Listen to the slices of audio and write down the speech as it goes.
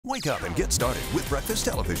Wake up and get started with Breakfast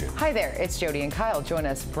Television. Hi there, it's Jody and Kyle. Join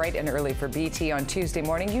us bright and early for BT on Tuesday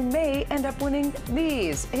morning. You may end up winning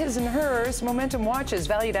these his and hers Momentum watches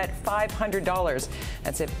valued at $500.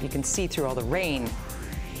 That's if you can see through all the rain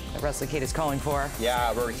that Russell Kate is calling for.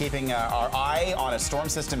 Yeah, we're keeping our eye on a storm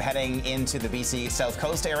system heading into the BC South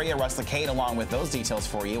Coast area. Russell Kate along with those details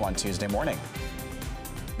for you on Tuesday morning.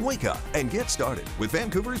 Wake up and get started with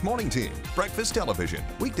Vancouver's morning team. Breakfast Television,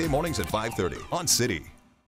 weekday mornings at 5:30 on City.